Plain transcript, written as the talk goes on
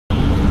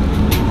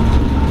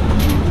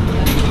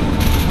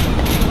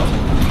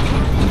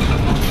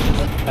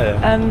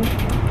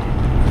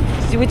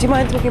Yeah. Would you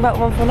mind talking about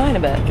 149 a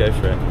bit? Go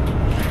for it.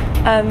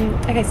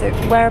 Okay, so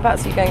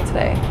whereabouts are you going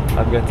today?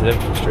 I'm going to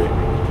Liverpool Street.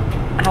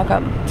 How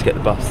come? To get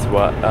the bus to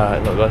work,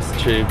 not the bus, the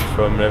tube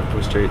from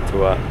Liverpool Street to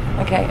work.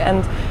 Okay,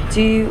 and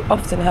do you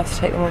often have to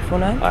take the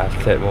 149? I have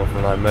to take the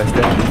 149 most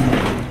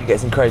days. You get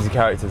some crazy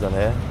characters on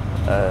here.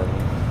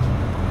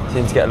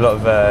 Seem to get a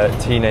lot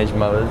of teenage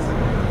mothers.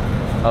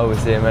 I always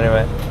see them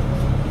anyway.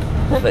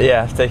 But yeah,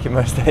 I have to take it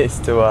most days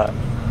to work.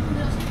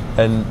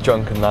 And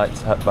drunken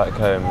nights back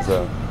home as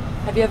well.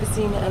 Have you ever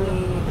seen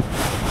any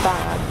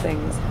bad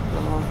things happen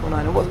on the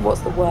 149? Or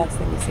what's the worst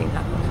thing you've seen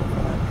happen on the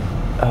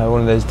 149?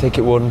 One of those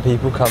ticket warden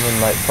people come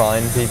and like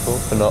fine people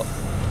for not.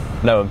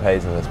 No one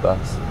pays on this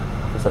bus.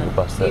 It's like a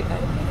bus that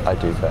I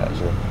do pay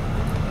actually.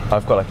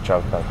 I've got like a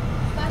travel card,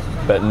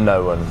 but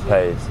no one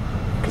pays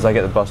because I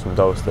get the bus from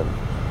Dalston,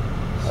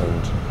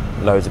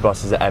 and loads of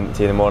buses are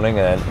empty in the morning,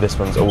 and this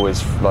one's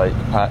always like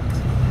packed,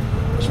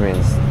 which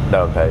means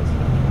no one pays.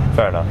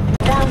 Fair enough.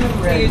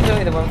 Do you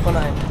enjoy the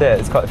 149? Yeah,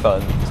 it's quite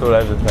fun. It's all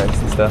over the place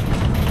and stuff.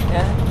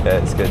 Yeah?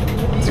 Yeah, it's good.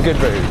 It's a good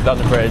route,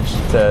 London Bridge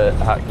to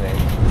Hackney.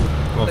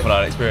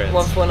 149 experience.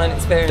 149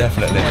 experience.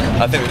 Definitely.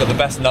 Yeah. I think we've got the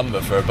best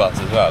number for a bus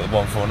as well, the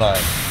 149.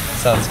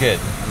 Sounds good.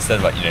 Instead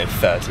of like,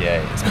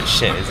 38. It's a bit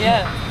shit, isn't it?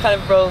 Yeah, kind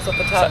of rolls off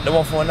the tongue. It's like the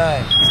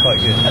 149. It's quite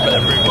good. But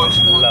the Rude Boys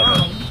love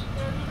it.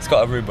 It's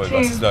got a Rude Boy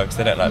bus as well, because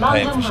they don't like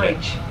paying for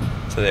shit.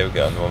 So they would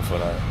go on the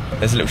 149.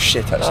 There's a little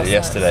shit actually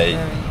yesterday.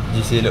 Did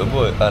you see a little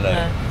boy? Oh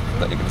no.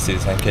 Not you're going to see the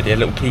same kid. He had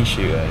a little pea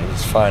shooter and he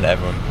was firing at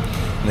everyone.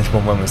 And this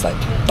one was like,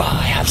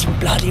 "Bye, have some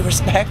bloody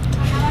respect."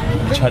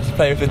 He tried to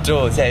play with the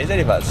doors. Yeah, he's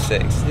only about 6.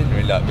 He didn't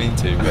really like me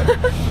to, but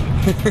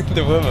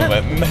the woman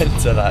went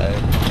mental at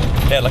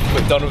him. Yeah, like a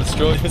McDonald's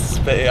straw he was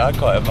spitting. I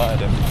quite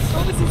admired him.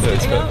 What was he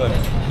It's quite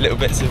fun. Little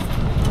bits of,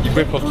 you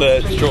rip off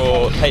the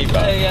straw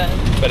paper,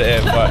 put it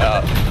in, right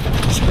out.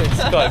 It's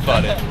quite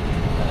funny.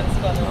 That's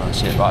funny. Oh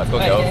shit, right, I've got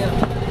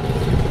to go.